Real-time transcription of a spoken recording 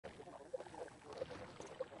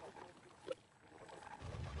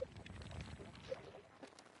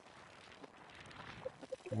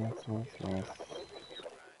Yes.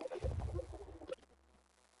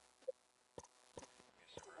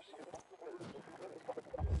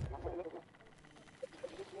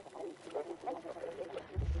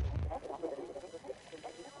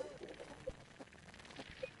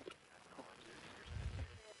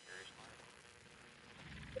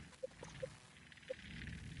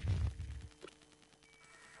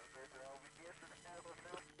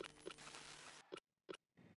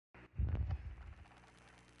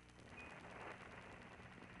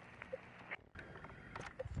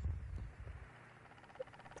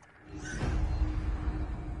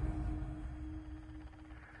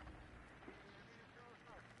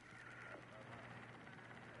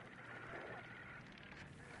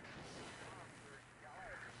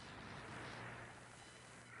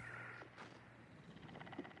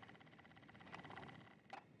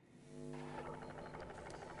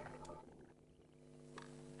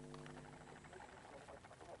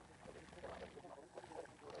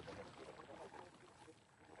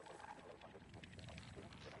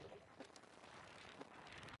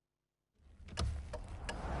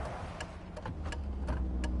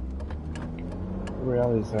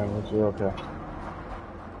 Reality sandwich, you're okay.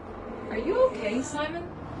 Are you okay, Simon?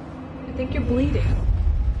 I think you're bleeding.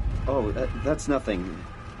 Oh, that's nothing.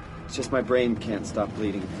 It's just my brain can't stop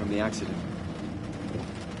bleeding from the accident.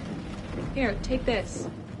 Here, take this.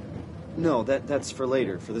 No, that's for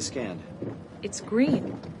later, for the scan. It's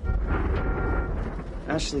green.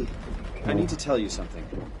 Ashley, I need to tell you something.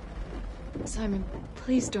 Simon,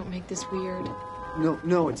 please don't make this weird.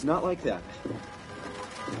 No, it's not like that.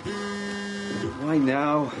 Why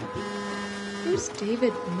now? Who's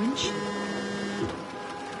David Munchie?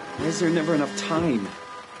 Why is there never enough time?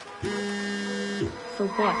 For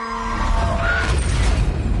what?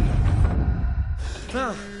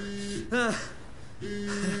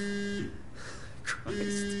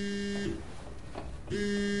 Christ.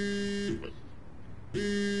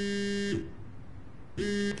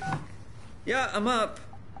 Yeah, I'm up.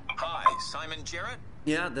 Hi, Simon Jarrett?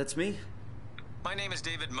 Yeah, that's me. My name is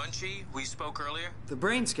David Munchie. We spoke earlier. The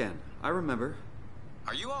brain scan. I remember.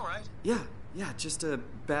 Are you all right? Yeah, just a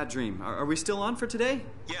bad dream. Are we still on for today?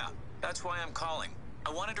 Yeah, that's why I'm calling.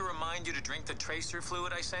 I wanted to remind you to drink the tracer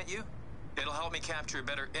fluid I sent you. It'll help me capture a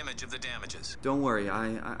better image of the damages. Don't worry,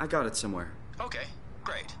 I got it somewhere. Okay,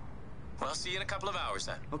 great. Well, see you in a couple of hours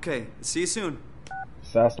then. Okay, see you soon.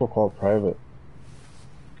 SAS will call private.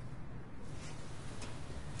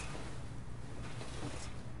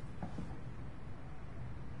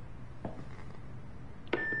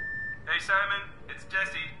 Hey Simon, it's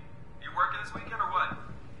Jesse. You working this weekend or what?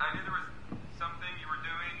 I knew there was something you were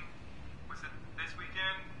doing. Was it this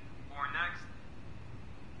weekend or next?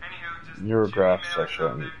 Anywho, just Eurograph shoot me an email or session.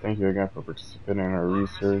 something. Thank you again for participating in our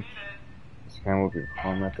research. The scan will be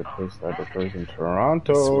performed at the Place Laboratories in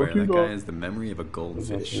Toronto. I swear that guy has the memory of a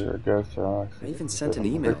goldfish. I even sent an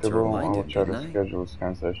email to remind I'll him, try to didn't I? schedule a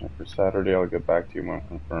scan session for Saturday. I'll get back to you when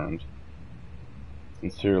confirmed.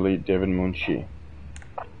 Sincerely, David Munchie.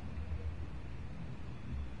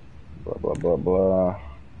 Blah blah blah blah.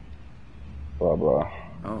 Blah blah.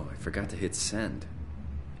 Oh, I forgot to hit send.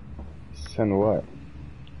 Send what?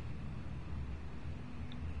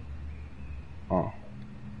 Oh.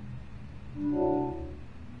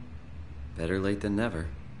 Better late than never.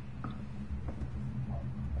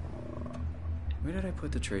 Where did I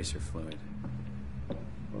put the tracer fluid?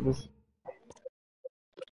 This.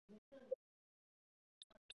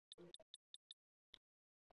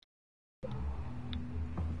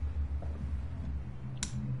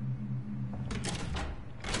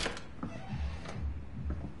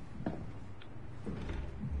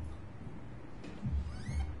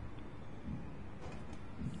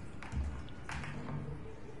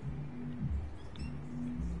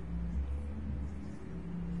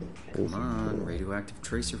 Come on, radioactive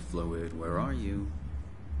tracer fluid, where are you?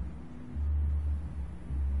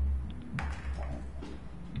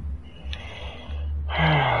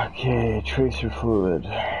 Okay, tracer fluid.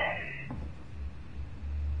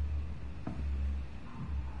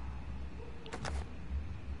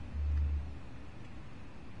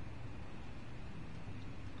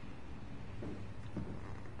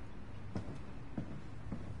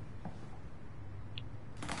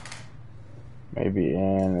 Maybe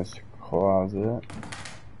in this closet.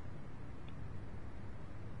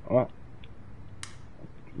 What?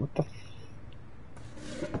 What the?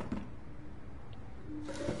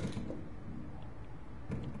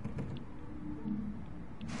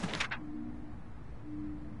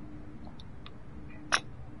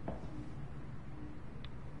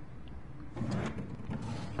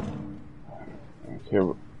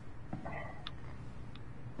 Okay.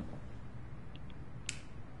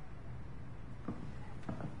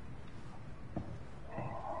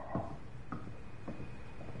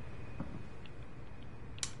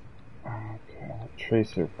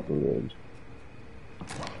 tracer fluid.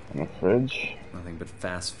 In the fridge. Nothing but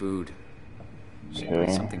fast food. Should Okay.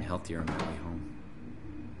 buy something healthier on my way home.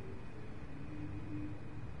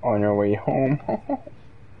 On your way home.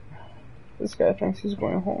 This guy thinks he's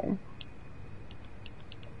going home.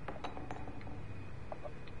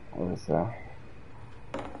 What is that?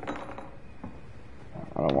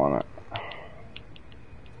 I don't want it.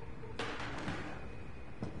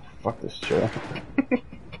 Fuck this chair.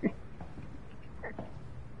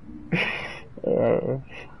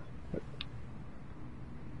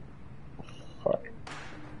 Fuck.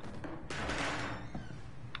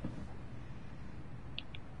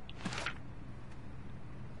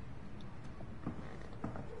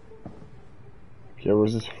 Okay,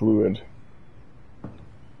 where's this fluid?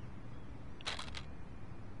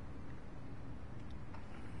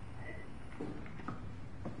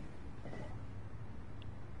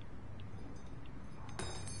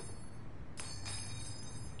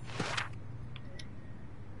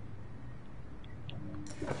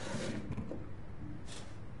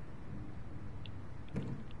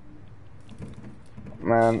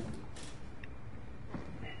 Man.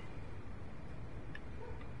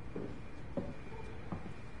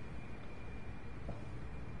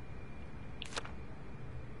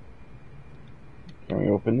 Can we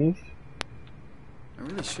open these? I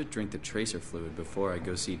really should drink the tracer fluid before I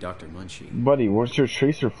go see Dr. Munchie. Buddy, where's your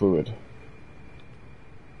tracer fluid?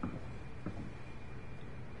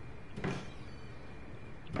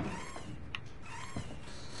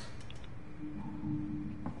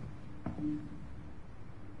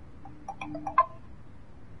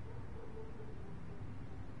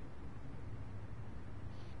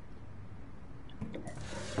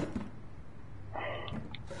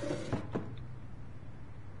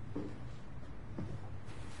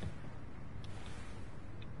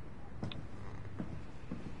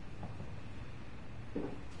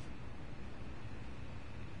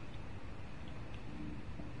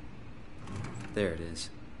 There it is.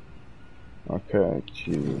 Okay,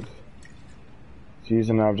 choose. To use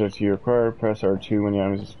an object you require, press R2 when the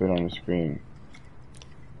item is displayed on the screen.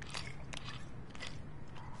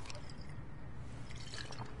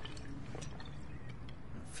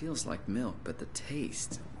 It feels like milk, but the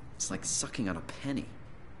taste, it's like sucking on a penny.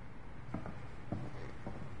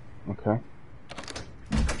 Okay.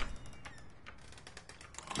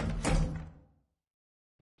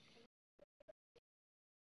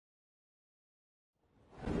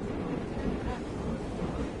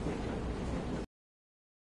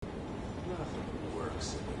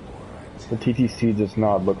 The TTC does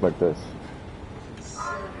not look like this.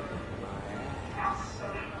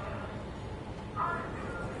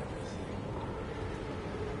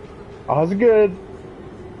 How's it good?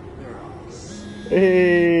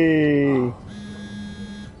 Hey!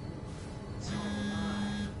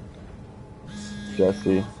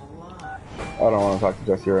 Jesse. I don't want to talk to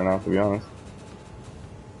Jesse right now, to be honest.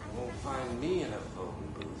 Won't find me in a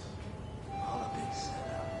voting booth. All a big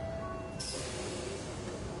setup.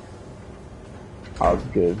 How's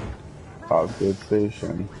good? How's good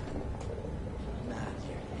station?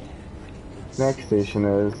 Next station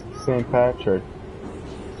is St. Patrick.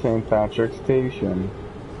 St. Patrick Station.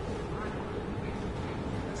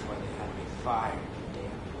 That's why they had me fired,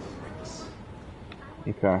 damn pricks.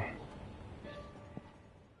 Okay.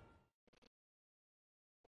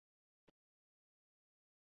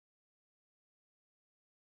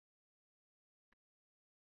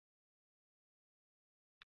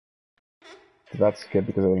 That's good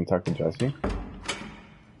because I didn't talk to Jesse.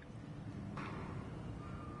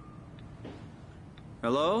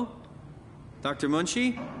 Hello? Dr.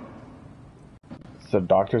 Munchie? It's the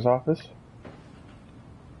doctor's office?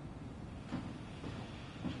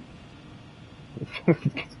 What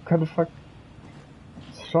kind of fuck?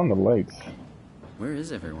 Switch on the lights. Where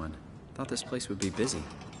is everyone? Thought this place would be busy.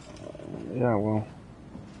 Yeah, well.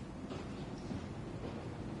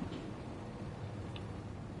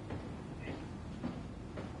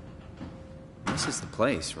 This is the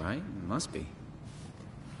place, right? It must be.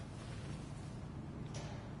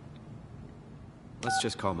 Let's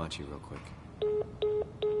just call Munchie real quick.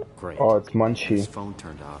 Great. Oh, it's Munchie. His phone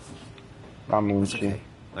turned off. Not It's Munchie. okay.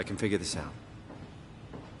 I can figure this out.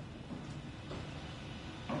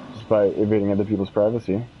 Just by invading other people's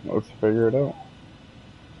privacy. Let's figure it out.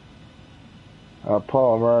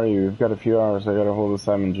 Paul, where are you? You've got a few hours. I got a hold of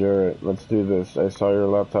Simon Jarrett. Let's do this. I saw your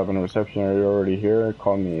laptop in the reception. Are you already here?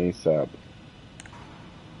 Call me ASAP.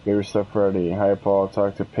 Get your stuff ready. Hi, Paul.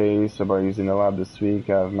 Talk to Pace about using the lab this week.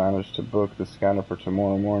 I've managed to book the scanner for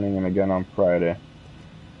tomorrow morning and again on Friday.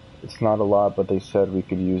 It's not a lot, but they said we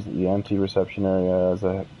could use the empty reception area as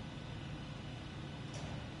a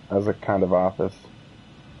as a kind of office.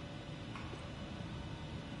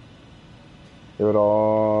 It would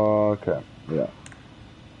all... Okay, yeah.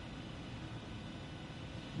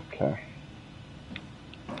 Okay.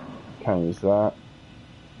 Can't use that.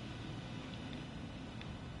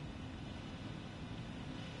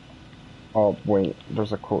 Oh, wait,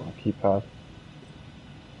 there's a keypad.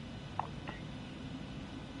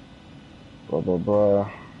 Blah, blah, blah.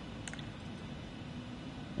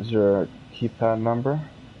 Is your keypad number?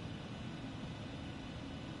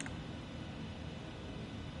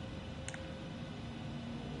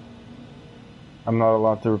 I'm not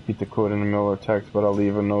allowed to repeat the code in the middle of text, but I'll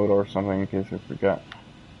leave a note or something in case I forget.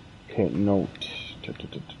 Okay, note.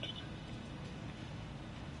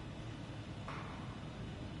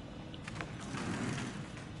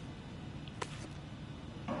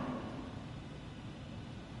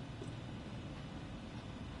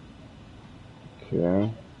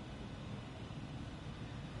 Okay.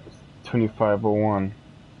 2501.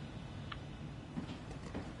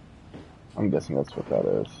 I'm guessing that's what that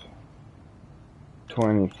is.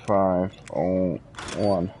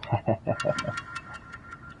 2501.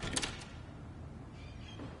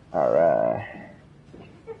 Alright.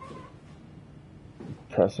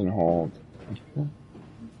 Press and hold. Okay.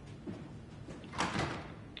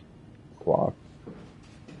 Clock.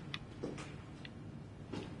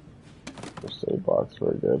 First aid box,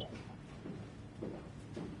 very good.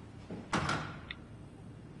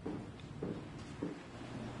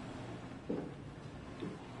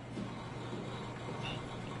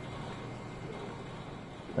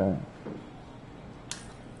 Okay.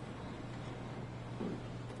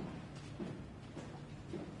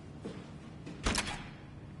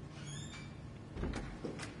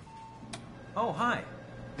 Oh, hi.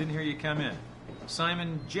 Didn't hear you come in.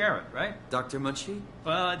 Simon Jarrett, right? Dr. Munchie?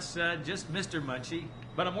 Well, it's just Mr. Munchie,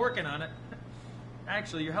 but I'm working on it.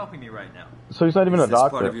 Actually, you're helping me right now. So he's not even a Is this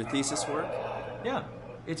doctor. part of your thesis work? Yeah,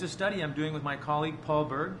 it's a study I'm doing with my colleague Paul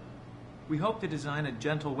Berg. We hope to design a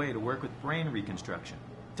gentle way to work with brain reconstruction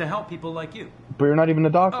to help people like you. But you're not even a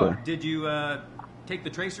Oh, doctor. did you take the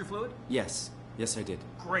tracer fluid? Yes. Yes, I did.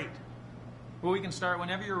 Great. Well, we can start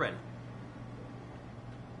whenever you're ready.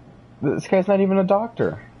 This guy's not even a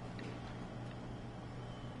doctor.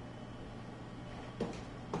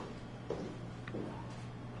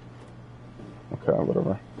 Okay,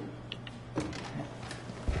 whatever.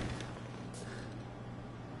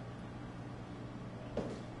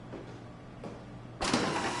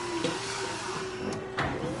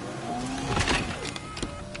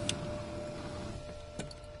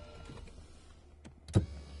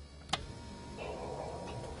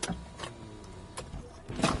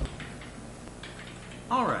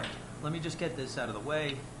 All right, let me just get this out of the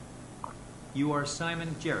way. You are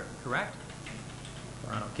Simon Jarrett, correct?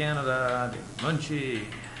 Toronto, Canada, David Munchie.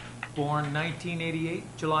 Born 1988,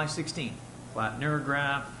 July 16th. Flat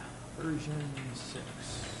neurograph, version 6.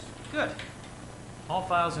 Good. All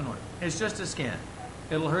files in order. It's just a scan.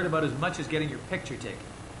 It'll hurt about as much as getting your picture taken.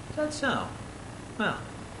 Does that so? Well,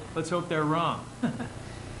 let's hope they're wrong.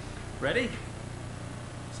 Ready?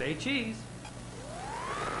 Say cheese.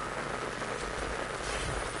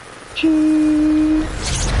 Cheese.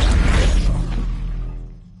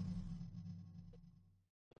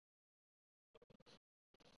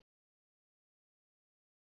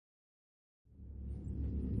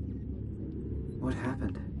 What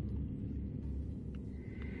happened?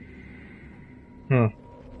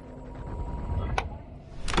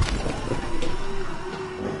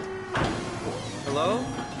 Hello?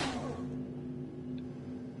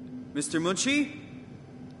 Mr. Munchie?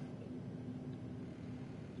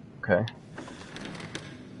 Okay.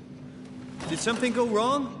 Did something go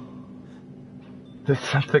wrong? Did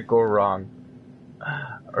something go wrong?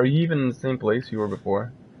 Are you even in the same place you were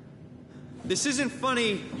before? This isn't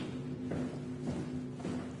funny.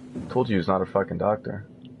 Told you he's not a fucking doctor.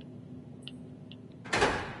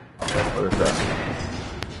 What is that?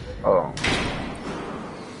 Oh.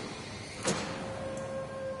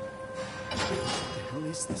 What the hell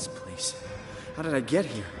is this place? How did I get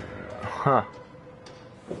here? Huh.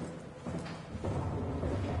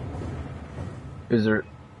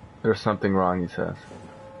 There's something wrong, he says.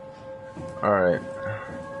 Alright.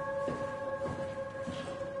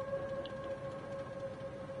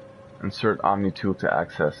 Insert Omni tool to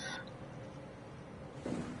access.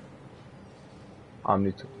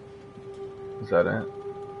 Omni tool. Is that it?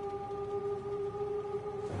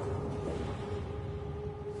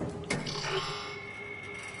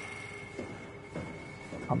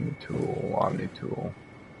 Omni tool, Omni tool.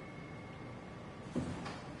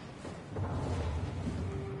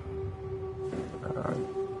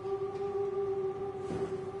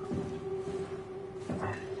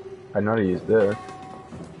 I know how to use this.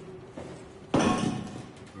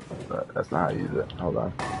 But that's not how you use it. Hold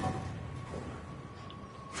on.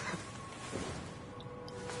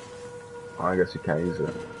 Oh, I guess you can't use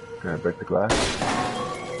it. Can I break the glass?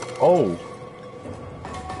 Oh!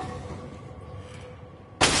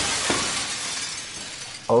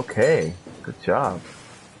 Okay. Good job.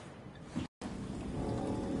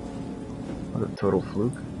 What a total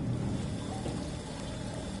fluke.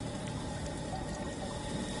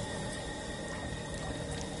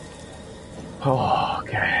 Oh,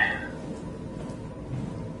 okay.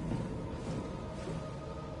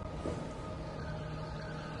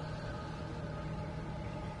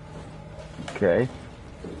 Okay.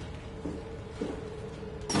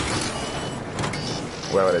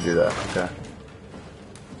 Why would I do that? Okay.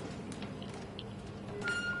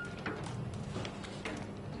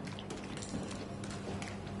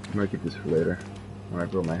 I'm gonna keep this for later when I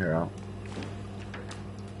grow my hair out.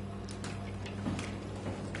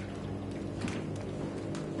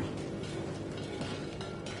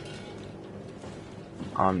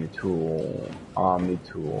 Omni tool. Omni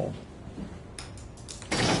tool.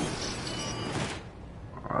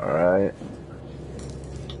 Alright.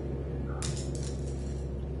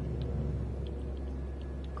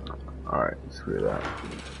 Alright, screw that.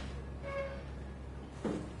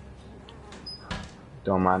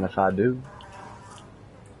 Don't mind if I do.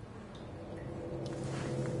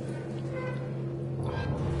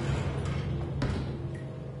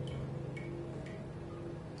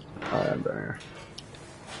 Alright, I'm done here.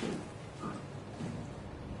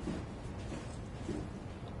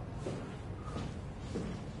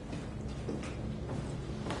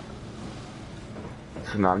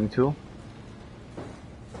 Tsunami tool?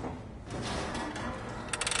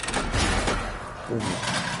 Ooh.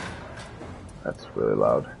 That's really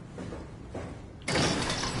loud.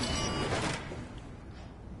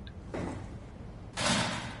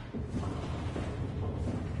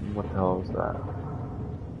 What the hell is that?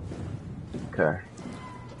 Okay.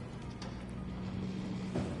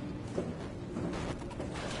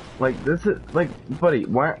 Like, this is, like, buddy,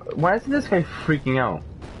 why isn't this guy freaking out?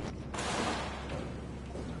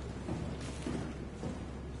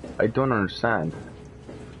 I don't understand.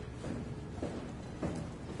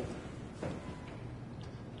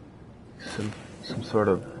 Some sort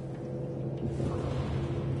of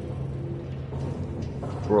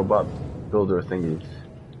robot builder thingies.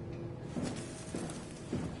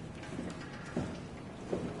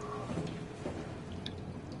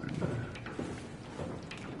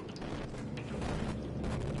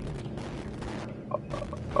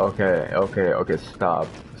 Okay, stop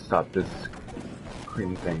this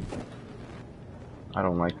green thing. I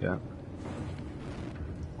don't like that.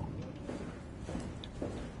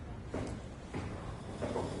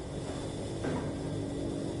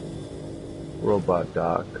 Robot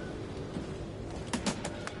dock.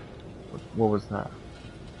 What was that?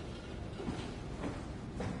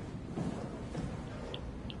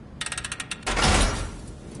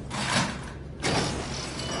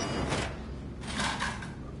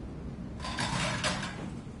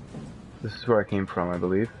 This is where I came from, I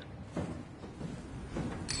believe.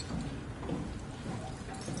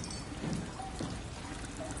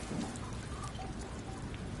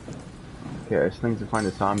 Okay, I just need to find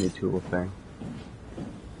this Omni tool thing.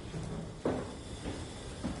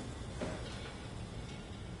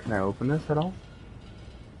 Can I open this at all?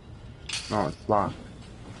 No, it's locked.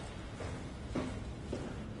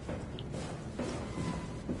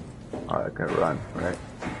 Oh, I gotta run, right?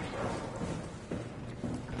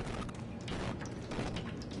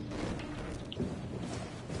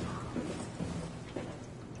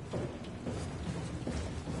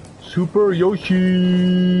 Super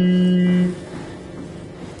Yoshi!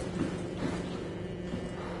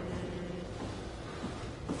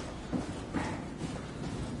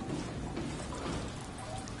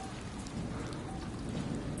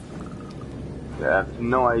 I have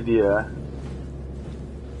no idea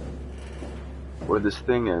where this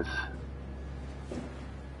thing is.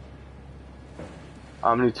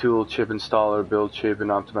 Omni tool, chip installer, build chip and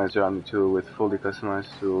optimize your Omni tool with fully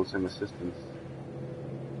customized tools and assistance.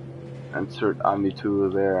 Insert Omni tool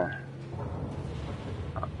there.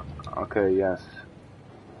 Okay, yes.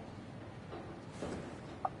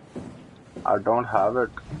 I don't have it.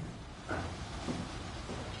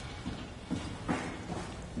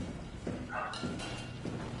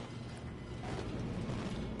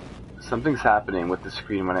 Something's happening with the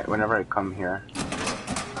screen whenever I come here.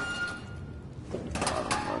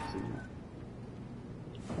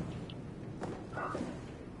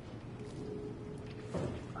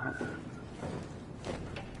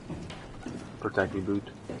 Protect me, boot.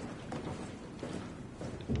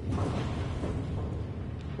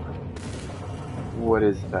 What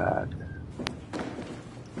is that?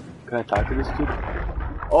 Can I talk to this dude?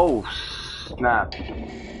 Oh, snap.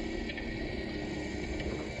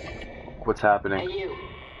 What's happening? Hey, you.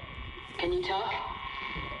 Can you talk?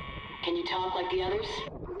 Can you talk like the others?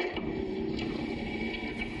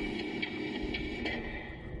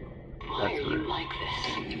 Why are you like this?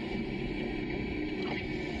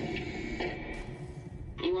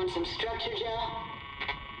 You want some structure, Joe?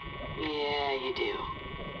 Yeah, you do.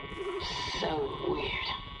 So weird.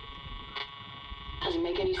 Doesn't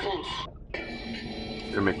make any sense.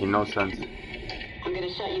 You're making no sense. I'm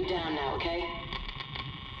gonna shut you down now, okay?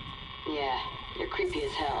 Yeah, you're creepy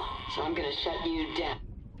as hell, so I'm gonna shut you down.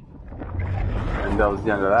 And that was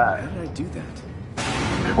the end of that. How did I do that?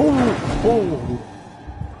 Oh! Oh!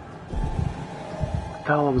 What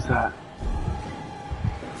the hell was that?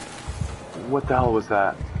 What the hell was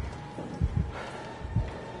that?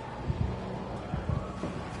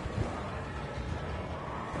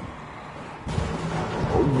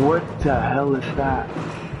 What the hell is that?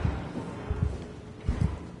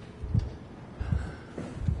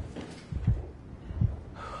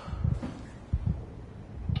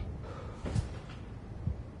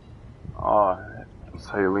 Oh, it's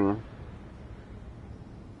Eileen.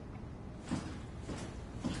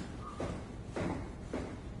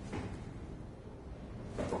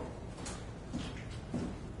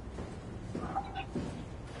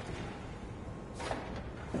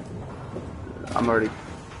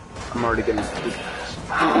 I'm already getting sick.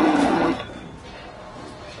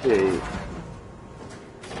 Hey.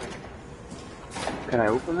 Can I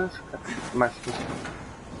open this? Am I supposed to?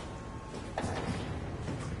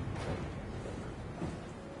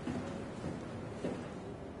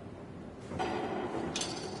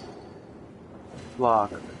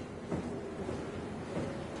 Lock.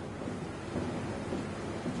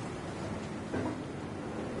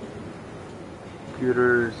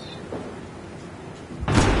 Computers.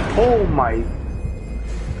 Oh my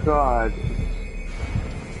god.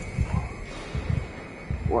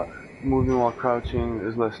 What? Moving while crouching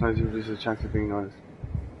is less noisy, reduces the chance of being noticed.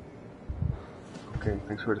 Okay,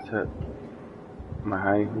 thanks for the tip. Am I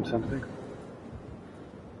hiding from something?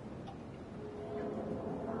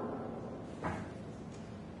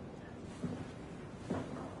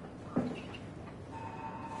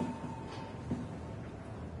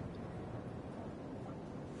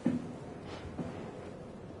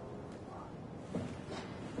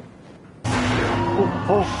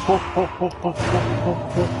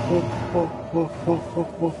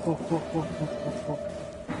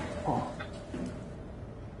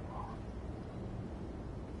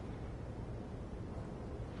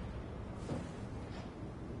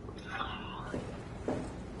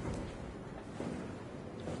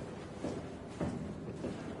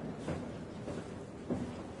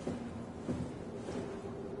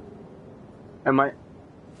 Am I?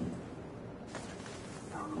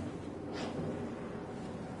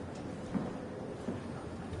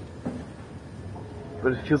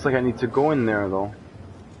 But it feels like I need to go in there though.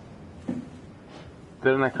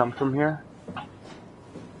 Didn't I come from here?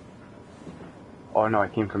 Oh no, I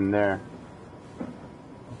came from there.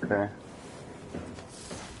 Okay.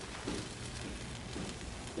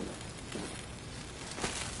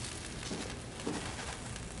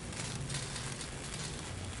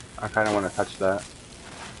 I kinda wanna touch that.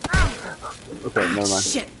 Okay, never mind.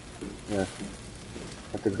 Shit! Yeah.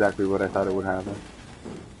 That's exactly what I thought it would happen.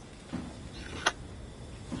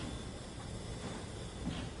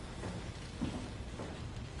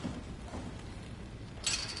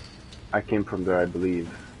 I came from there, I believe.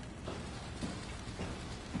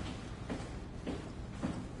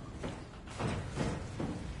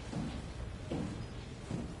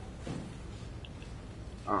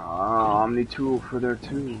 Omni tool for there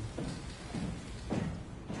too.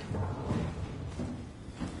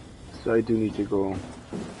 So I do need to go.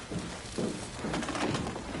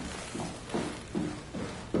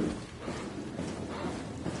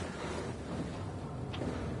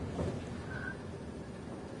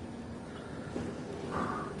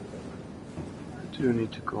 I do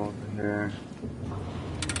need to go over here.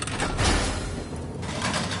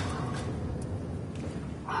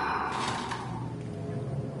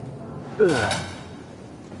 Ugh.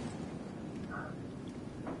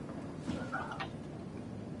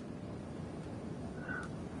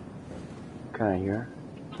 Can I hear?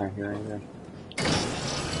 Can I hear anything?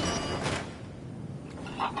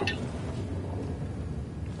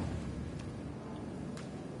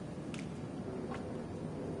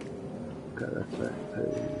 Okay, that's it.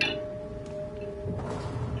 Hey.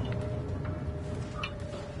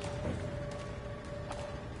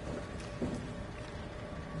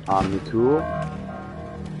 Omni tool.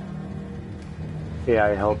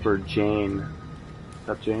 AI helper Jane. What's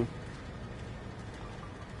up, Jane?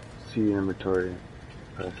 See inventory.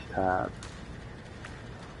 Press tab.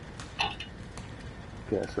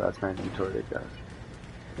 Okay, so that's my inventory, I guess.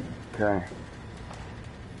 Okay.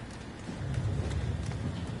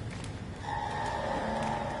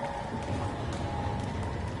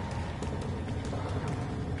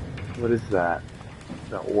 What is that?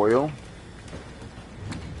 Is that oil?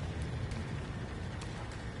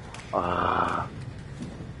 Ah.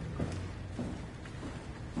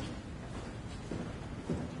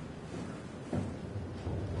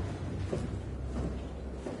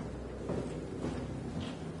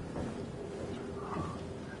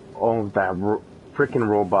 Oh, that freaking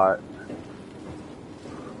robot.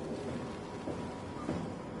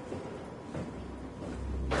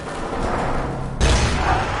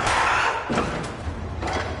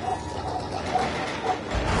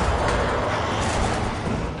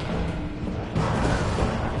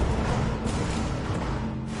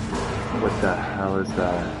 What the hell is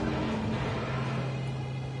that?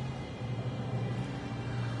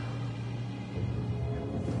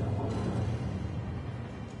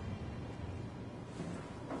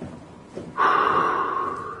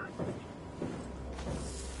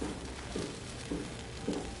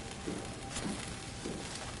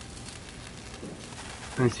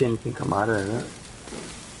 I didn't see anything come out of it.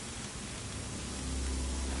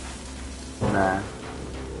 Nah.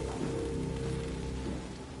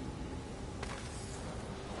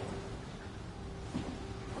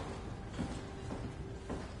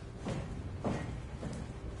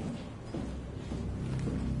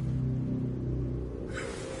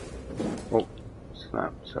 Oh,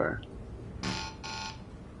 snap, sorry.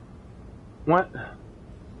 What?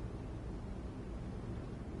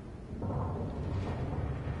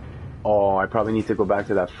 Oh, I probably need to go back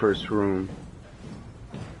to that first room.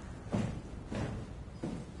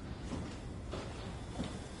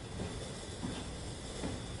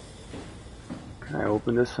 Can I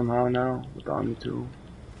open this somehow now with the Omni tool?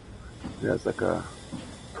 It has like a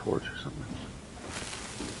torch or something.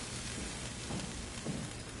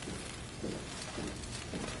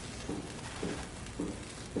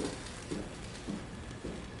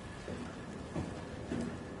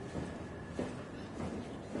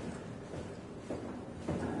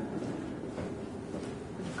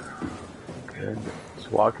 Okay,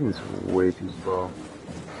 this walking is way too slow.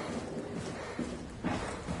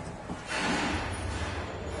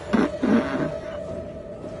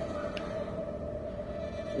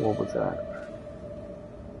 What was that?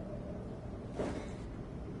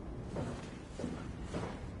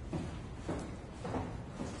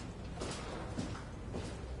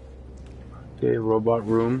 Okay, robot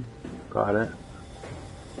room. Got it.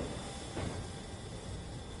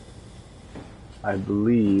 I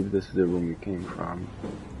believe this is the room we came from.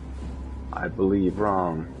 I believe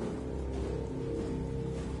wrong.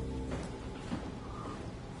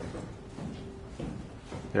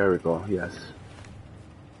 There we go, yes.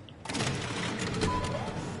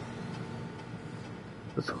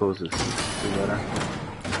 Let's close this.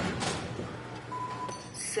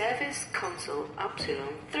 Service console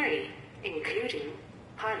Upsilon 3, including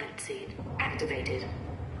pilot seat, activated.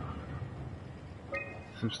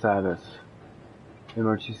 Some status.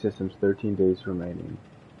 Emergency systems, 13 days remaining.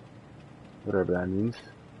 Whatever that means.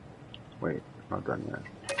 Wait, not done yet.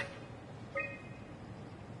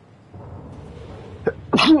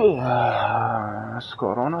 It's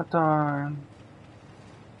Corona time.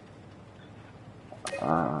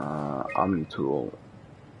 Omni tool.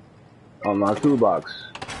 Unlock toolbox.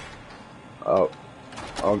 Oh,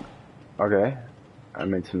 okay. I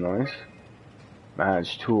made some noise.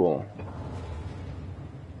 Manage tool.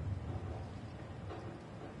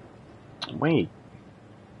 Wait.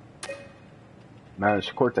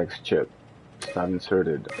 Manage cortex chip. It's not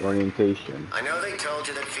inserted. Orientation. I know they told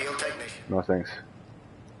you that field technician. No thanks.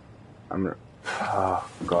 Oh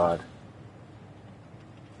god.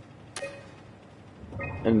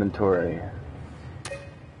 Inventory.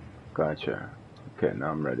 Gotcha. Okay,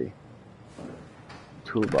 now I'm ready.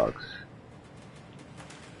 Toolbox.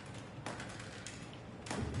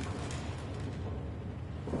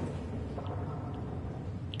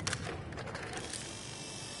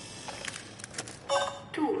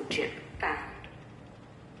 Tool chip found.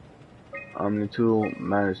 Omni tool,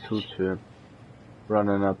 manage tool chip. Run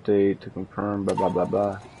an update to confirm, blah blah blah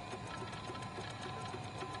blah.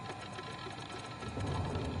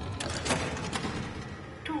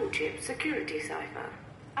 Tool chip security cipher.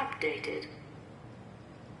 Updated.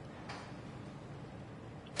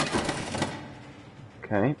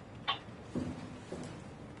 Okay.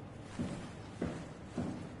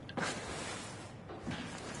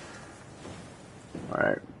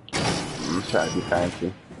 Alright. I'm trying to be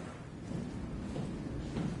fancy.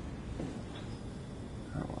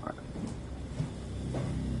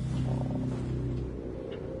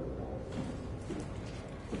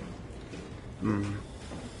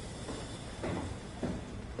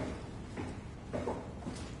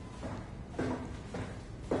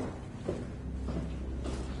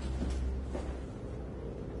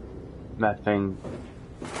 That thing.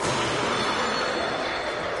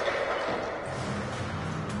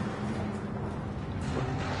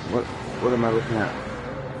 What am I looking at?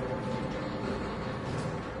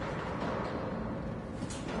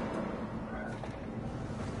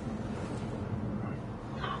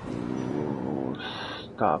 Ooh,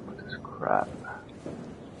 stop with this crap.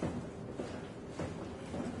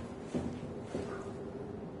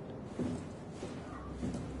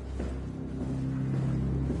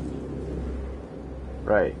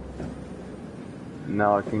 Right.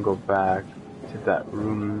 Now I can go back to that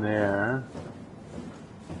room there.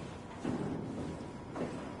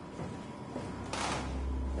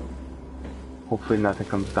 Hopefully nothing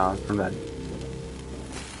comes down from that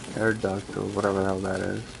air duct or whatever the hell that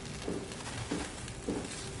is.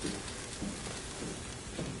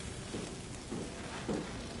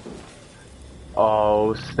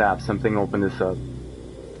 Oh snap, something opened this up.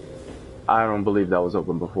 I don't believe that was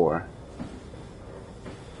open before.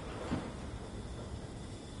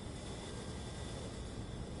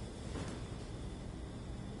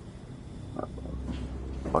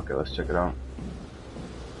 Fuck it, let's check it out.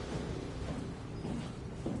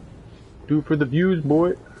 Do for the views,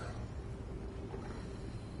 boy.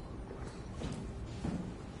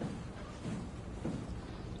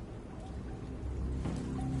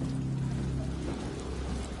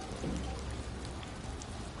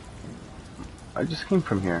 I just came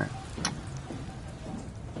from here.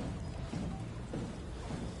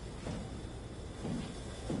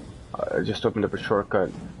 I just opened up a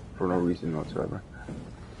shortcut for no reason whatsoever.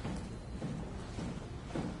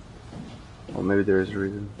 Well, maybe there is a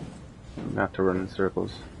reason. I'm gonna have to run in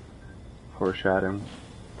circles. Foreshadowing.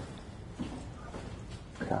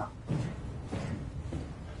 Okay.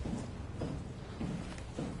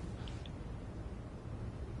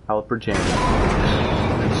 Helper jam.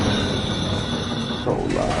 So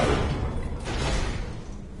loud.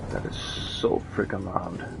 That is so freaking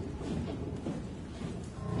loud.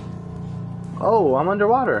 Oh, I'm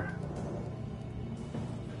underwater.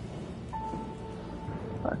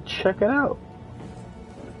 Check it out.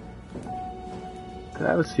 Can I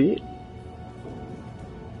have a seat?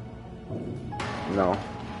 No.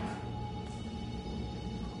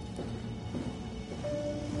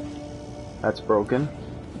 That's broken.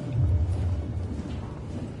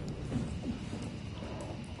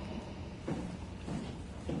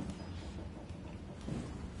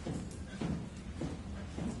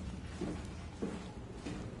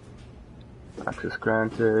 Access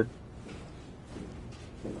granted.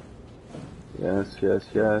 Yes, yes,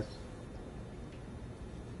 yes.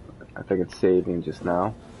 I think it's saving just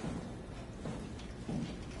now.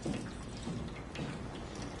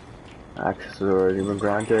 Access has already been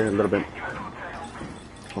granted. A little bit.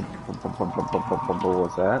 What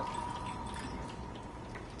was that?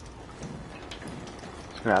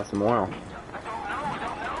 Just gonna have some oil.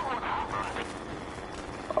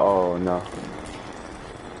 Oh no.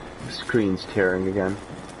 The screen's tearing again.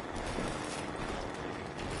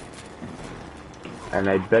 And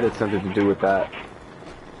I bet it's something to do with that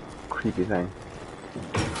creepy thing.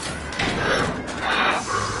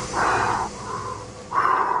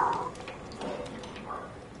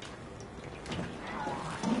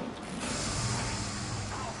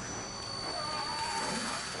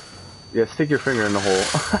 Yeah, stick your finger in the hole.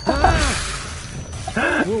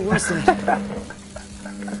 What was that?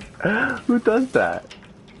 Who does that?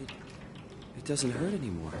 It doesn't hurt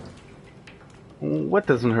anymore. What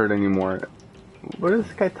doesn't hurt anymore? What is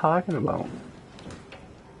this guy talking about?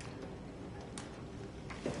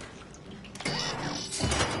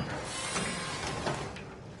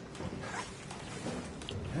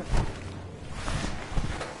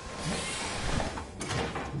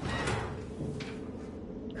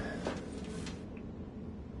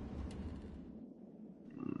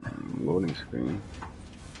 Loading screen.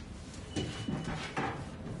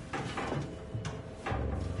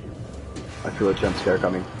 I feel a jump scare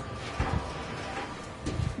coming.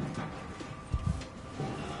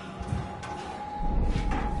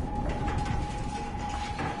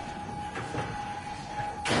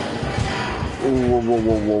 Whoa, whoa,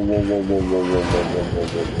 whoa, whoa, whoa, whoa, whoa, whoa, whoa, whoa,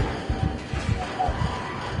 whoa, whoa.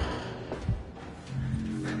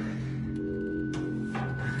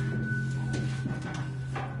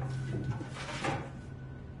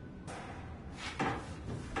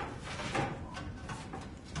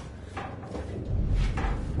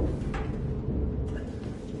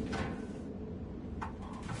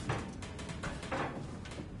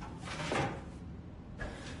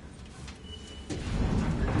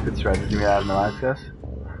 Good strategy. We have no access.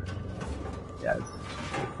 Yeah, it's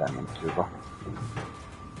that much people.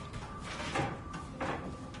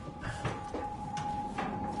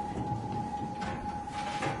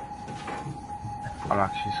 I'm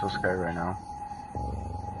actually so scared right now.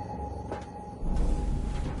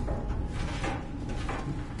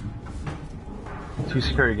 Two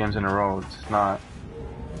security games in a row, it's not...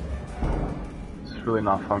 It's really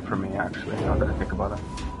not fun for me, actually, now that I think about it.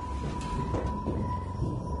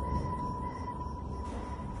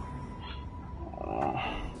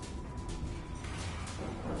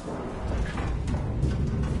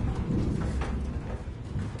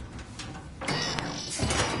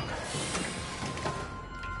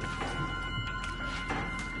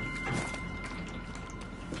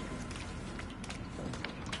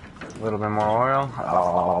 A little bit more oil.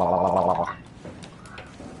 Oh.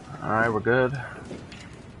 Alright, we're good.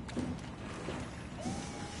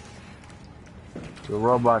 The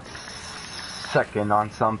robot's second on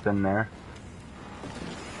something there.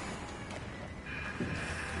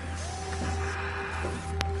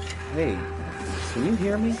 Hey, can you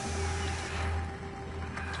hear me?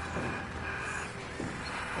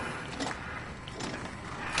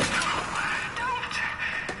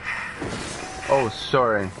 Oh,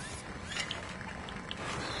 sorry.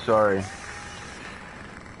 Sorry.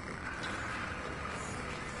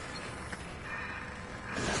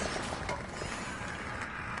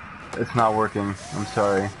 It's not working. I'm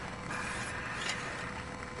sorry.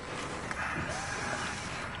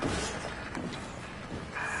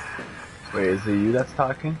 Wait, is it you that's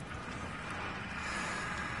talking?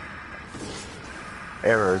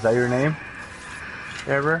 Error, is that your name?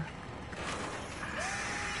 Error?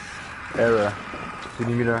 Error. Do you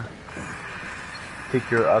need me to take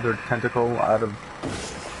your other tentacle out of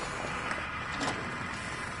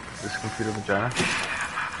this computer vagina?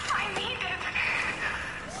 I need it.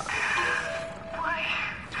 Why?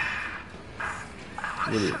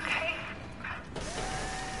 I was okay.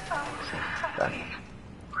 That's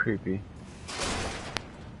creepy.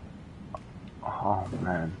 Oh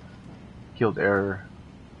man. Killed Error.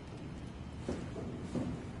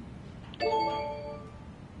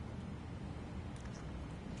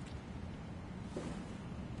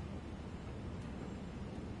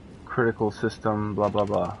 Critical system, blah blah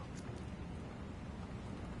blah.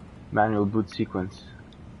 Manual boot sequence.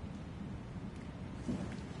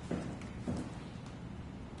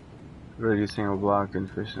 Reducing a block,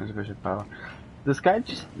 insufficient power. This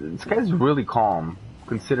guy's really calm,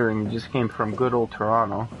 considering he just came from good old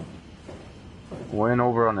Toronto. Went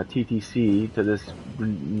over on a TTC to this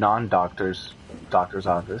non-doctor's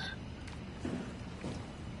office.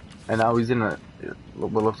 And now he's in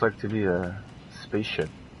what looks like to be a spaceship.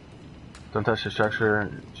 Don't touch the structure,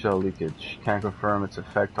 shell leakage. Can't confirm its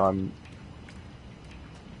effect on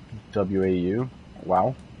WAU.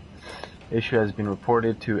 Wow. Issue has been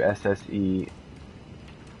reported to SSE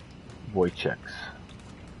Wojciech's.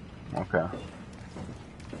 Okay.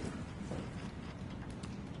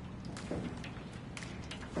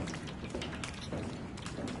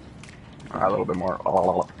 A little bit more.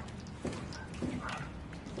 Oh.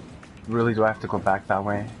 Really, do I have to go back that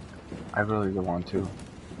way? I really don't want to.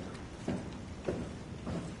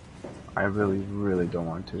 I really don't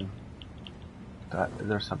want to. Is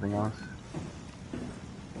there something else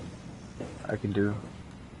I can do?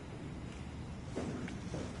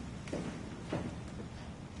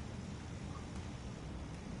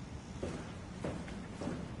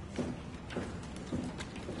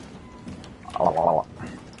 Oh.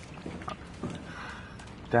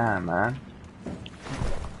 Damn, man.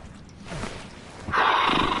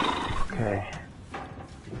 Okay.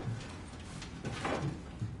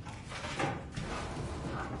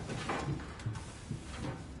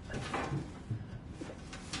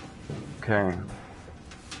 Okay.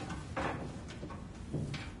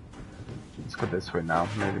 Let's go this way now.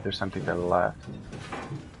 Maybe there's something to the left.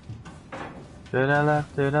 To the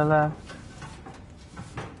left, to the left.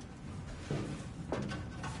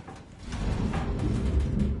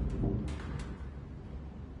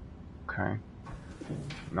 Okay.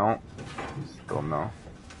 No. Still no.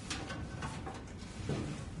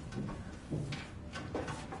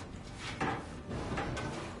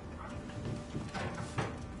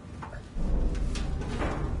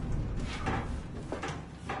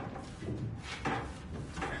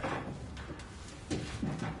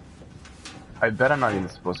 I bet I'm not even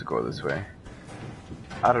supposed to go this way.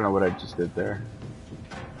 I don't know what I just did there.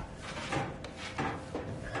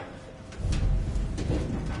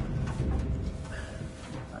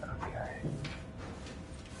 Okay.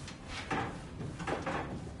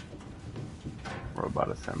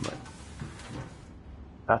 Robot assembly.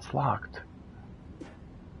 That's locked.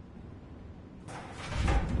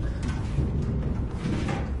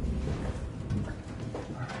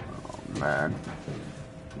 Oh, man.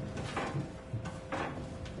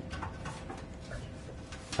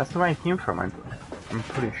 That's the way I came from, I'm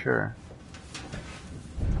pretty sure.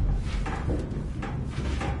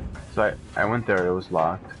 So I went there, it was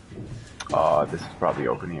locked. Oh, this is probably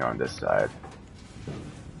open here on this side.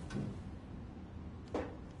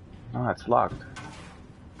 Oh, it's locked.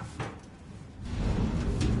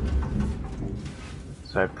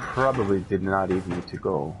 So I probably did not even need to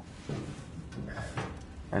go.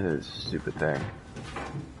 And this stupid thing.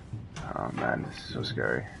 Oh man, this is so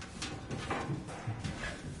scary.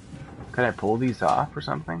 Can I pull these off or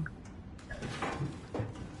something?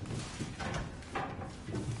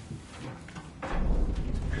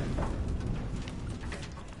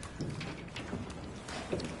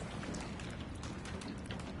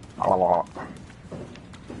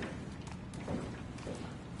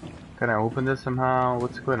 Can I open this somehow?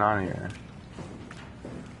 What's going on here?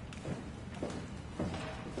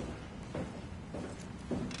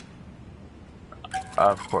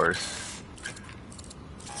 Of course.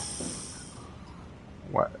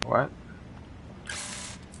 What?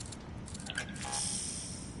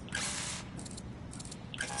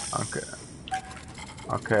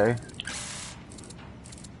 Okay.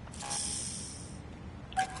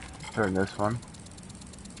 Turn this one.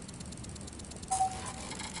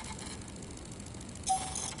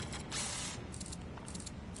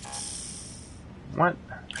 What?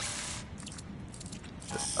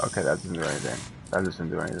 Okay, that doesn't do anything. That doesn't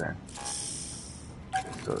do anything.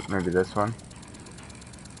 So maybe this one.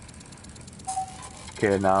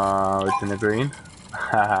 Okay, now it's in the green.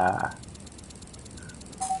 Haha.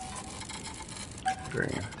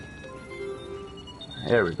 Green.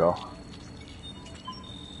 There we go.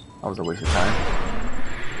 That was a waste of time.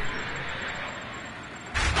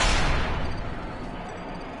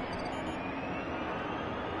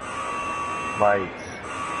 Lights.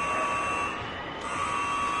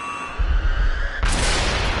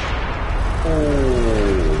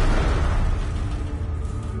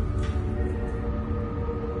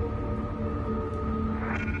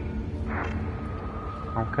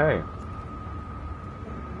 Okay.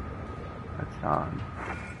 That's on.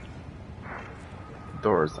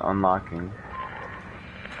 Doors unlocking.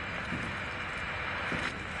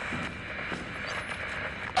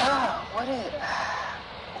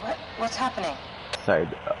 What's happening? Side.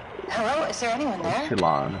 Hello? Is there anyone there?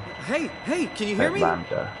 Echelon. Hey, can you hear me?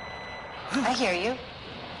 Lambda. I hear you.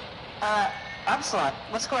 Upsilon,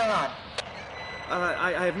 what's going on?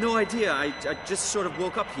 I have no idea. I just sort of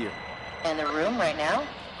woke up here. In the room right now?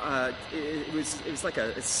 It was like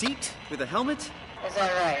a seat with a helmet. Is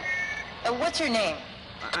that right? What's your name?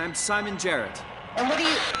 I'm Simon Jarrett. And what do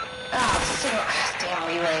you... damn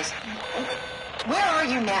relays. Where are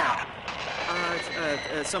you now?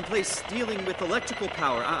 Someplace dealing with electrical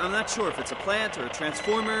power. I'm not sure if it's a plant or a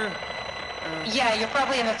transformer. Yeah, you're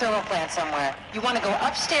probably in the thermal plant somewhere. You want to go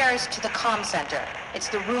upstairs to the comm center. It's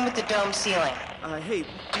the room with the dome ceiling. Hey,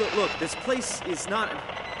 look, this place is not...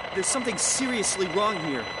 There's something seriously wrong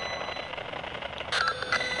here.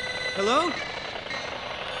 Hello?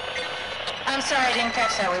 I'm sorry, I didn't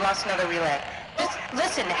catch that. We lost another relay. Just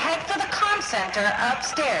listen, head for the comm center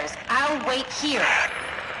upstairs. I'll wait here.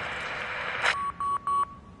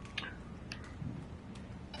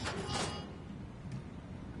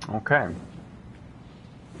 Okay.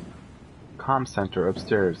 Comm center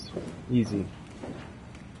upstairs. Easy.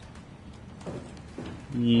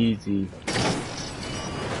 Easy.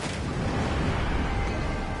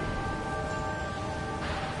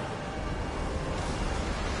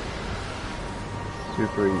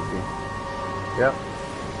 Super easy. Yep.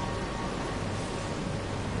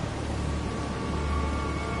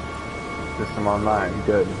 System online.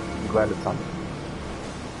 Good. I'm glad it's on.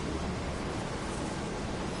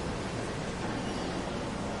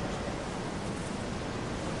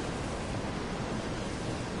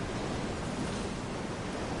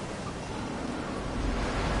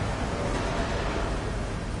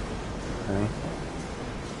 Okay.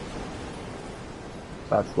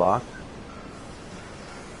 That's locked.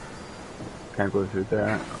 Can't go through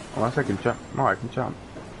there. Unless I can jump. No, I can jump.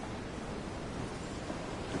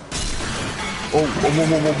 Oh, whoa, whoa,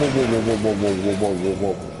 whoa, whoa, whoa, whoa, whoa, whoa,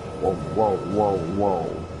 whoa, whoa, whoa, whoa, whoa,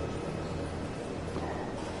 whoa.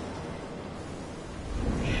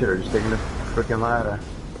 Should've just taken the freaking ladder.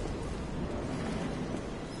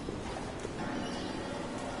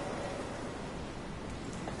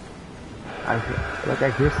 I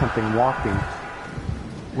hear something walking.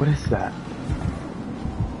 What is that?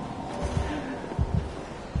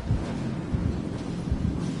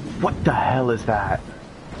 What the hell is that?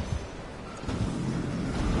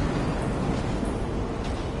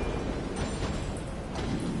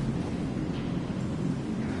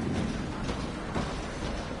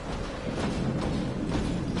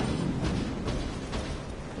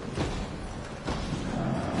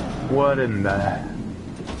 What in the...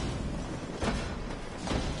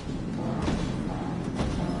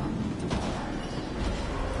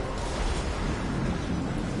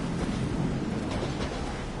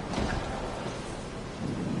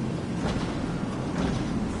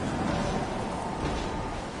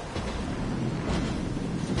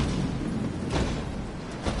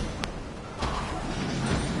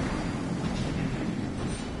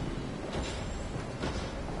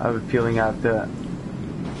 I have a feeling out there.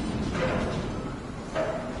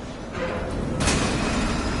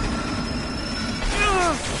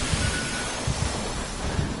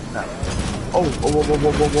 Oh,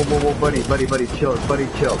 whoa, buddy, chill, buddy,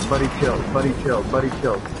 chill. Buddy,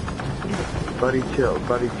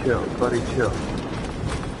 chill.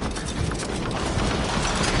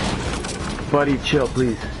 Buddy, chill,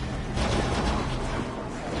 please.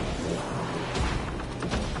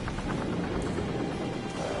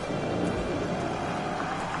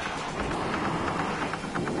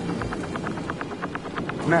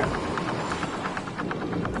 Man.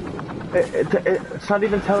 It's not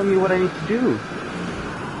even telling me what I need to do.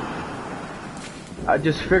 I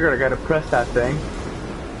just figured I gotta press that thing.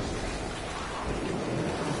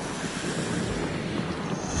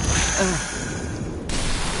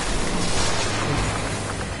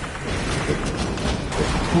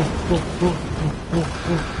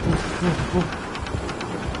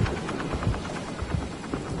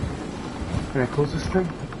 Can I close this thing?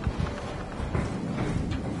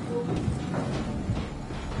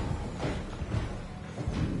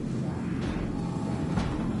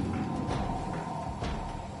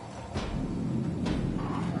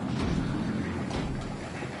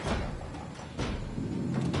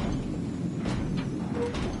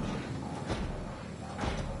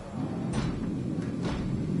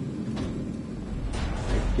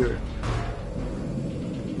 Here.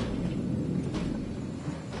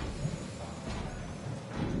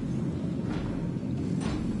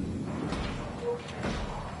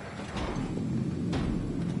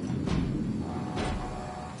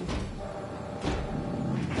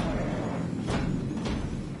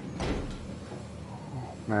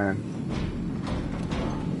 Man.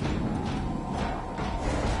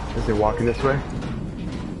 Is it walking this way?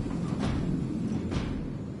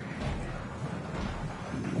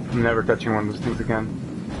 I'm never touching one of those things again.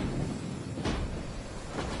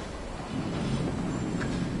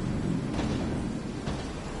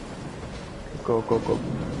 Go.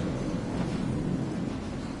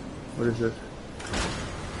 What is this?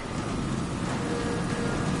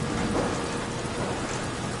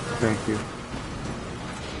 Thank you.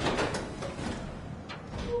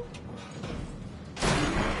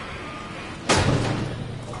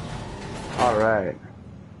 All right.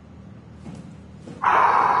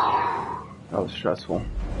 That was stressful.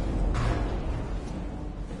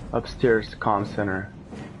 Upstairs to comm center.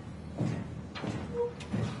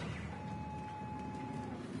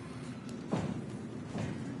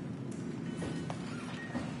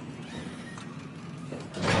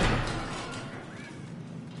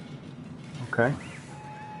 Okay.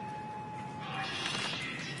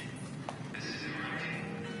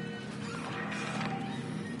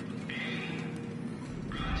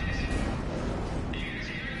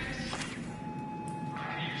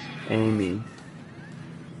 Amy.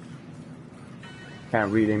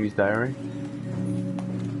 Can't read Amy's diary.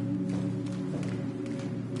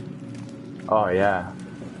 Oh yeah.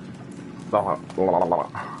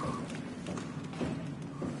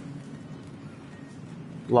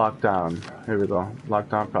 Lockdown. Here we go.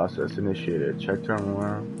 Lockdown process initiated. Check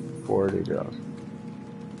terminal. 4 details.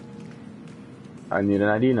 I need an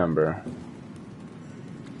ID number.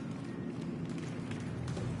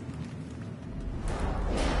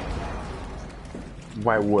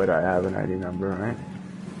 Why would I have an ID number, right?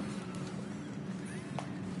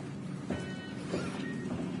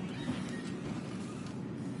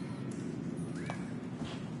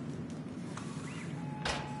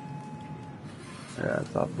 Yeah, it's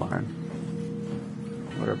offline.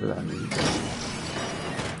 Whatever that means.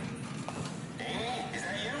 Amy, is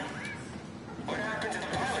that you? What happened to the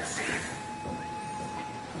pilot seat?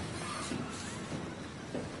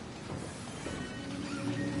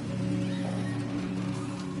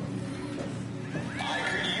 I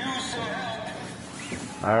could use some help.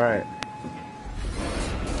 All right.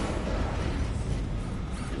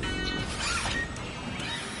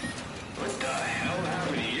 What the hell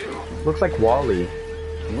happened to you? Looks like Wally.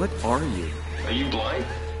 What are you? Are you blind?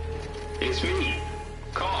 It's me.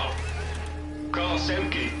 Carl. Carl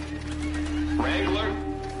Semke. Wrangler?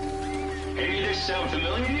 Any of this sound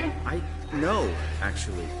familiar to you? No,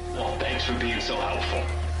 actually. Well, thanks for being so helpful.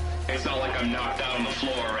 It's not like I'm knocked out on the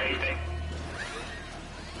floor or anything.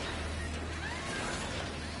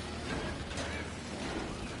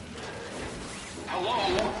 Hello?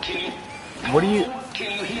 What are you...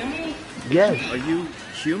 Can you hear me? Yes. Are you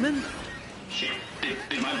human? Shit,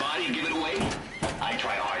 did my body give it away? I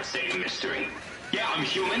try a hard save mystery. Yeah, I'm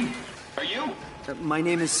human. Are you? My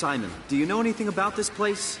name is Simon. Do you know anything about this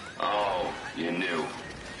place? Oh, you knew.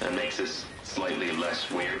 That makes us slightly less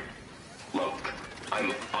weird. Look,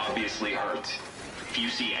 I'm obviously hurt. If you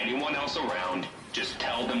see anyone else around, just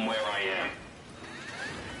tell them where I am.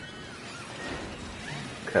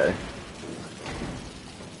 Okay.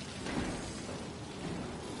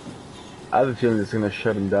 I have a feeling it's gonna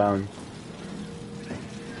shut him down.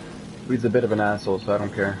 He's a bit of an asshole, so I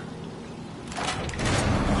don't care.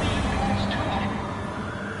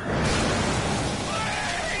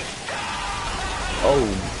 Oh,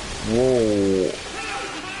 whoa.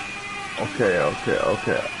 Okay.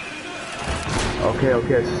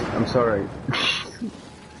 Okay, I'm sorry.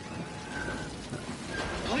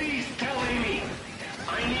 Please tell Amy.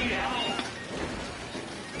 I need help.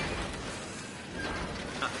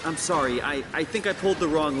 I'm sorry, I think I pulled the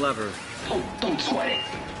wrong lever. Oh, don't sweat it.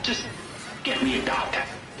 Just get me a doctor.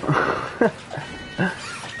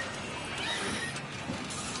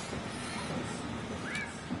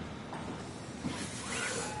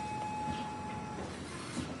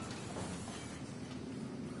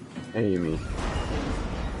 Amy.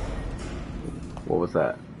 What was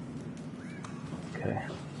that? Okay.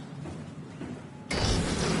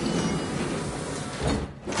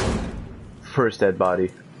 First dead body.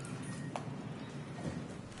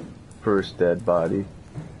 First dead body.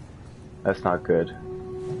 That's not good.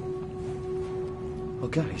 Oh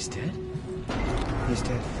god, he's dead? He's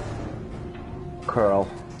dead. Coral.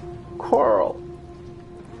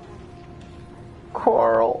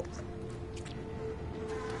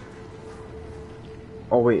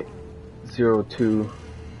 Oh wait. 02.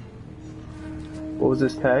 What was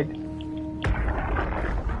this tag?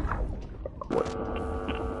 What?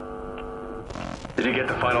 Did you get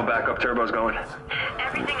the final backup turbos going?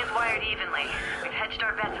 Everything is wired evenly. We've hedged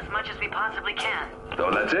our bets as much as we possibly can.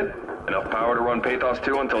 So that's it? Enough power to run Pathos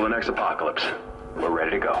 2 until the next apocalypse. We're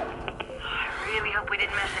ready to go. I really hope we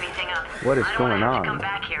didn't mess anything up. What is I don't going want to have on? to come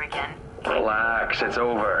back here again. Relax, it's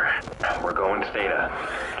over. We're going to Theta.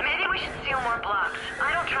 Maybe we should seal more blocks.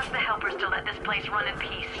 I don't trust the helpers to let this place run in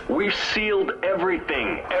peace. We've sealed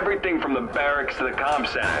everything. Everything from the barracks to the comm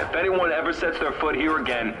center. If anyone ever sets their foot here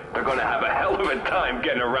again, they're gonna have a hell of a time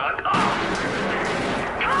getting around.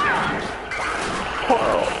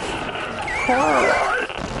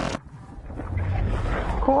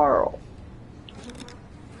 Carl.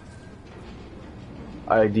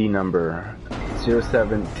 ID number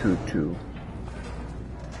 0722.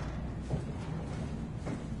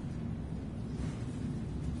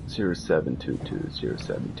 Zero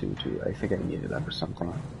 0722. I think I needed that for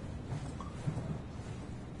something.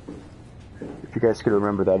 If you guys could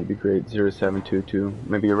remember that, it'd be great. 0722.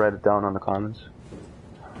 Maybe you write it down on the comments.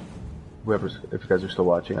 Whoever's, if you guys are still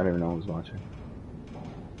watching, I don't even know who's watching.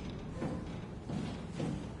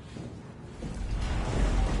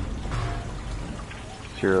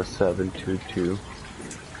 Zero 0722.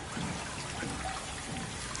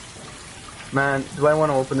 Man, do I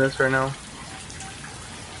want to open this right now?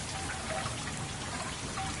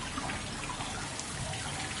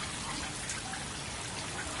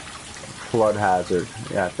 Flood hazard.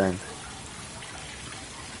 Yeah, thanks.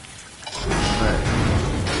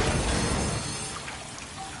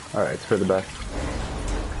 Alright, it's for the best.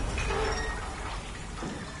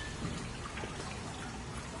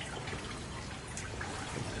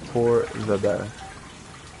 It's for the best.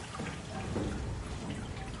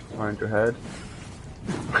 Mind your head.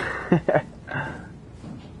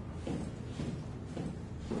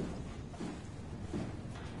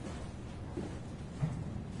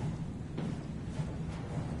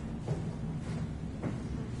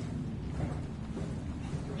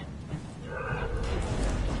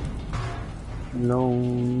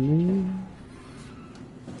 Lonely,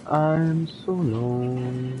 I'm so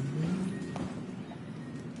lonely.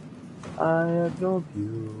 I have no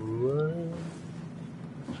viewers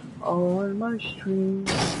on my stream.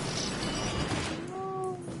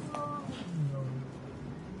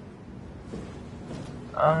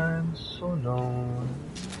 I'm so lonely.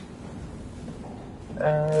 I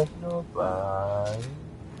have nobody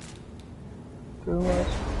to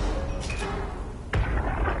ask.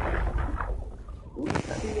 We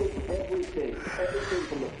sealed everything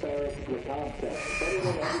from the barracks to the concept. If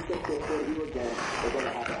anyone ever gets this for you again, they're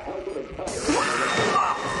gonna have a hell of a time.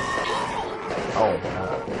 Oh,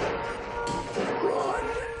 God. Run!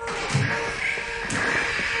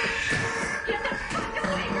 Get the fuck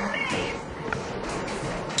away from me!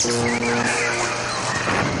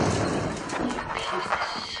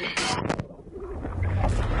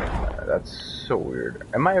 That's so weird.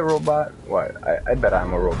 Am I a robot? What? I bet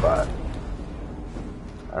I'm a robot.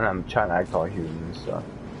 And I'm trying to act all human and stuff.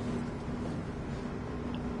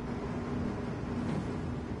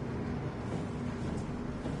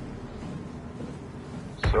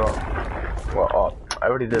 So, well, oh, I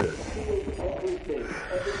already did it. Everything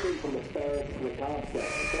from the barracks to the concept.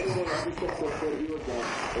 If anyone ever gets this for you again,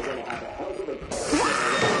 they're gonna have a hell of a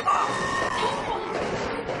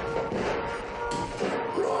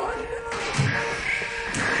Run!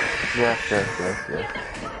 Yes, yes, yes, yes.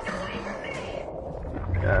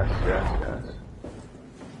 Yes, yes, yes.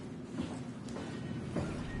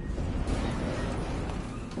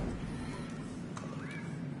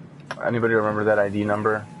 Anybody remember that ID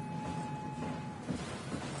number?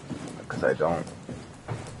 Because I don't.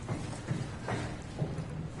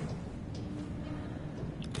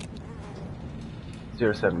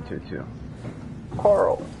 (0722)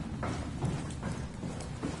 Coral.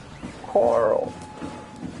 Coral.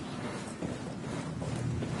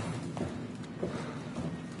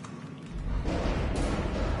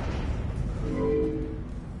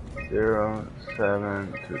 Zero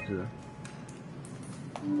 722.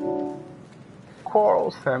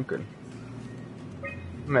 Coral Samkin.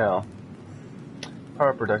 Mail.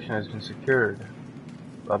 Power production has been secured.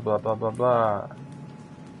 Blah blah blah blah blah.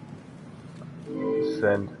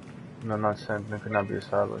 Send. No, not send. It could not be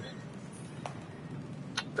established.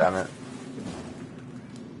 Damn it.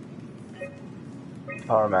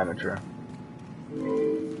 Power manager.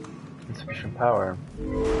 Insufficient power.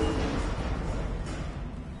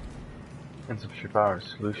 Insufficient power.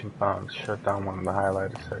 Solution found. Shut down one of the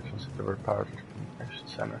highlighted sections of the power communication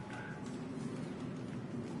center.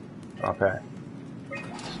 Okay.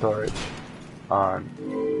 Storage. On.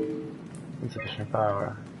 Insufficient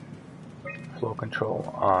power. Flow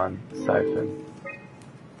control on. Siphon.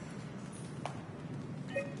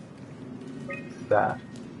 Staff.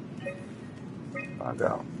 Log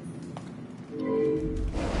out.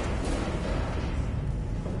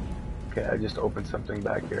 Okay, I just opened something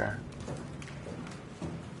back here.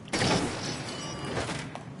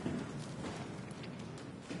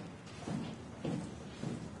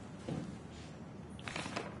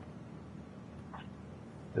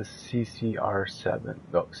 The CCR7,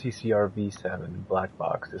 no, CCRV7 black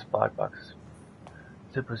box. This black box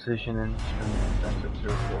is a precision instrument that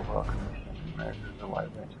observes the overall condition and measures a wide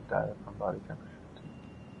range of data from body temperature to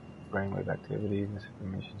brainwave activity. This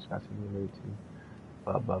information is constantly related to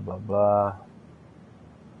blah blah blah blah.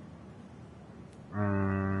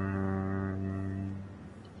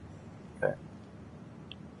 Okay.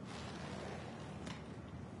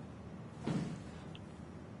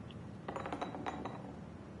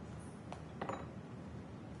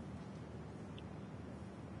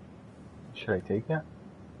 Should I take it?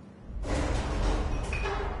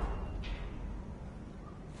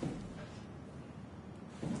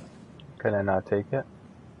 Can I not take it?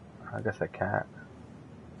 I guess I can't.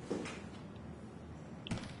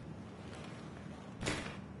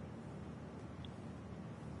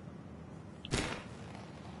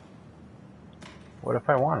 What if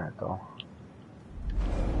I want it though?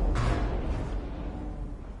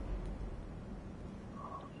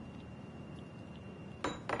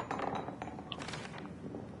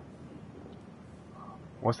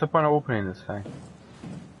 What's the point of opening this thing?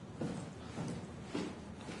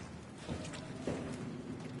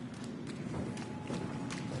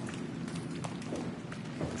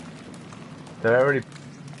 Did I already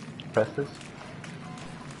press this?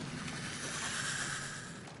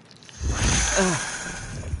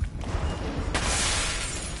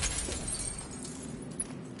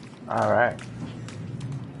 Alright.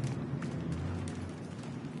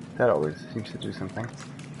 That always seems to do something.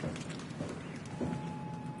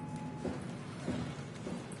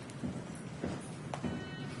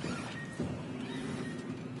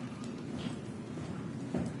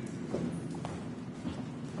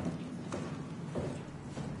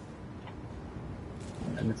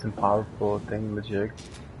 And it's a powerful thingamajig.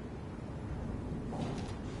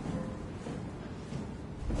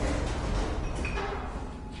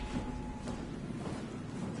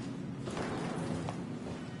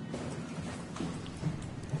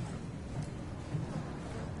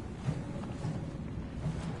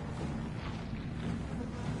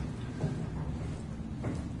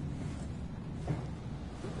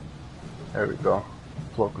 There we go.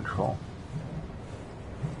 Flow control.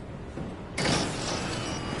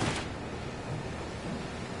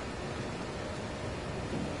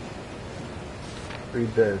 Read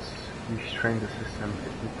this. You strain the system.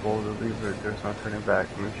 If you pull the lever, there's no turning back.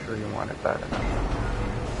 Make sure you want it bad enough.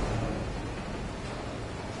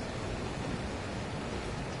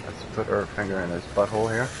 Let's put our finger in his butthole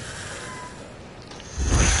here.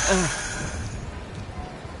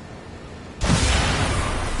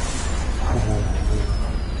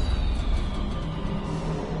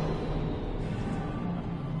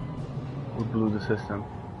 We blew the system.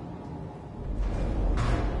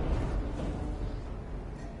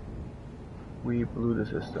 We blew the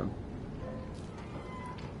system.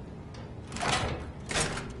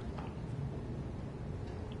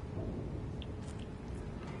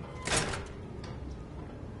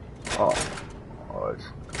 Oh,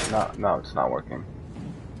 it's not. No, it's not working.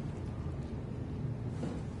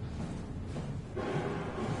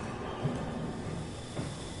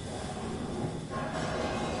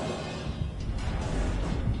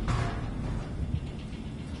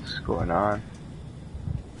 What's going on?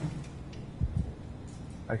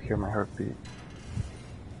 I hear my heartbeat.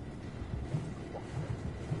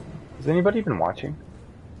 Is anybody even watching?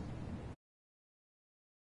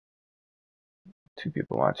 2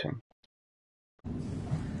 people watching.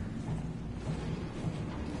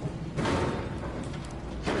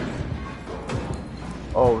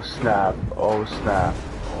 Oh snap, oh snap,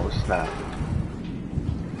 oh snap.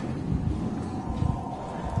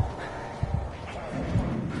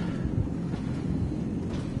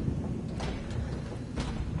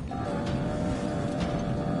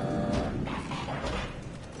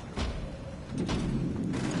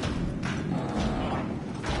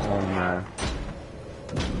 Oh man.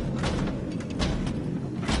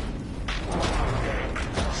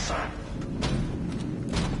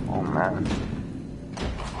 Oh man.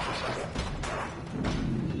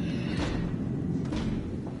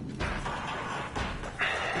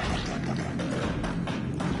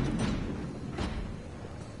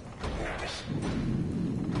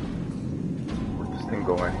 Where's this thing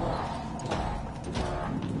going?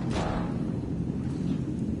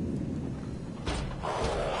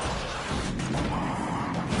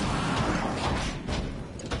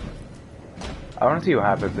 I want to see what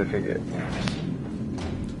happens if it.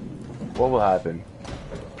 What will happen?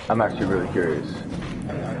 I'm actually really curious.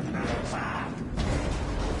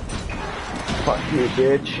 Fuck you,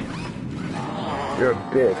 bitch. You're a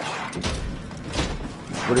bitch.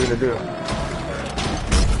 What are you gonna do?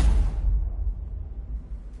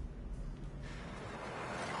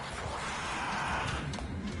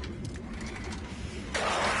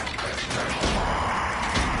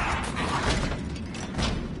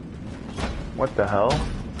 What the hell?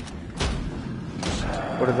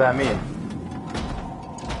 What does that mean?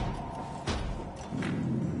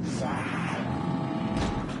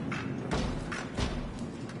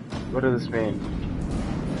 What does this mean?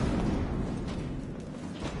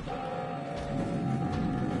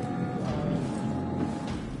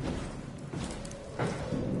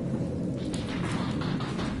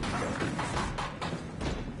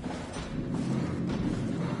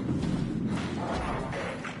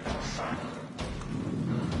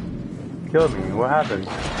 Kill me. What happened?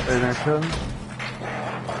 Are you gonna kill me?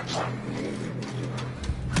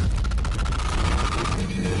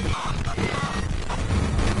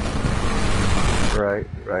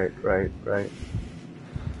 Right.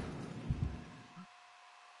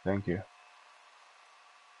 Thank you.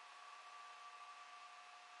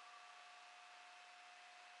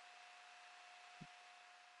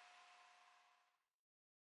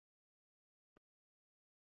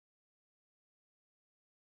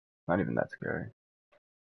 Not even that scary.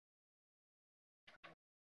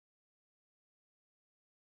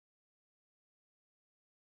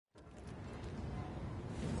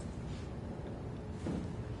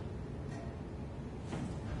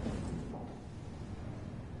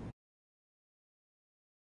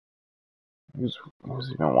 Who's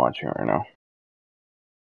even watching right now?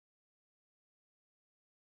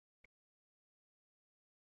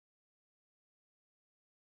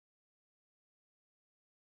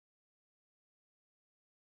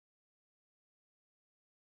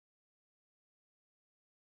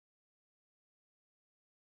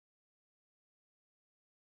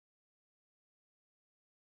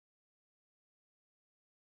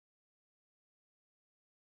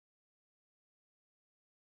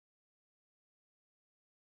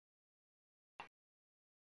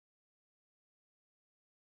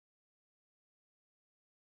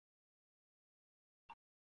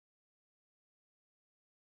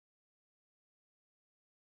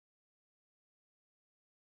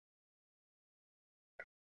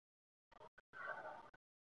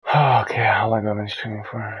 Okay, how long have I been streaming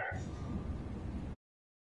for?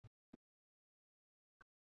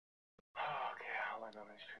 Okay, how long have I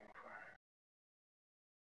been streaming for?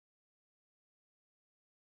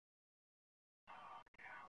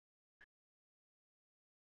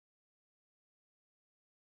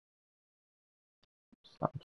 Stop